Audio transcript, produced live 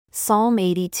Psalm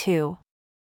 82.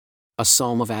 A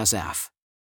psalm of Asaph.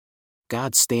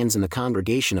 God stands in the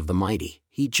congregation of the mighty,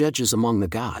 he judges among the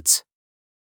gods.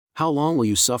 How long will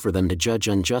you suffer them to judge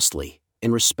unjustly,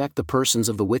 and respect the persons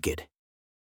of the wicked?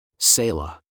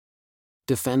 Selah.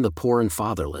 Defend the poor and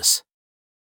fatherless.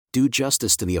 Do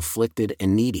justice to the afflicted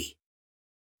and needy.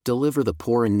 Deliver the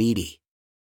poor and needy.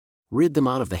 Rid them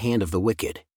out of the hand of the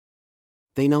wicked.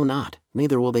 They know not,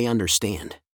 neither will they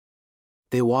understand.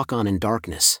 They walk on in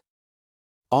darkness.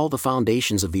 All the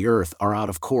foundations of the earth are out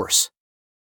of course.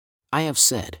 I have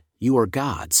said, you are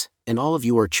gods, and all of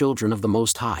you are children of the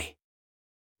Most High.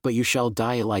 But you shall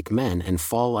die like men and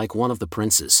fall like one of the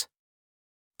princes.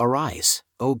 Arise,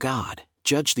 O God,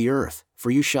 judge the earth, for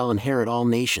you shall inherit all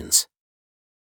nations.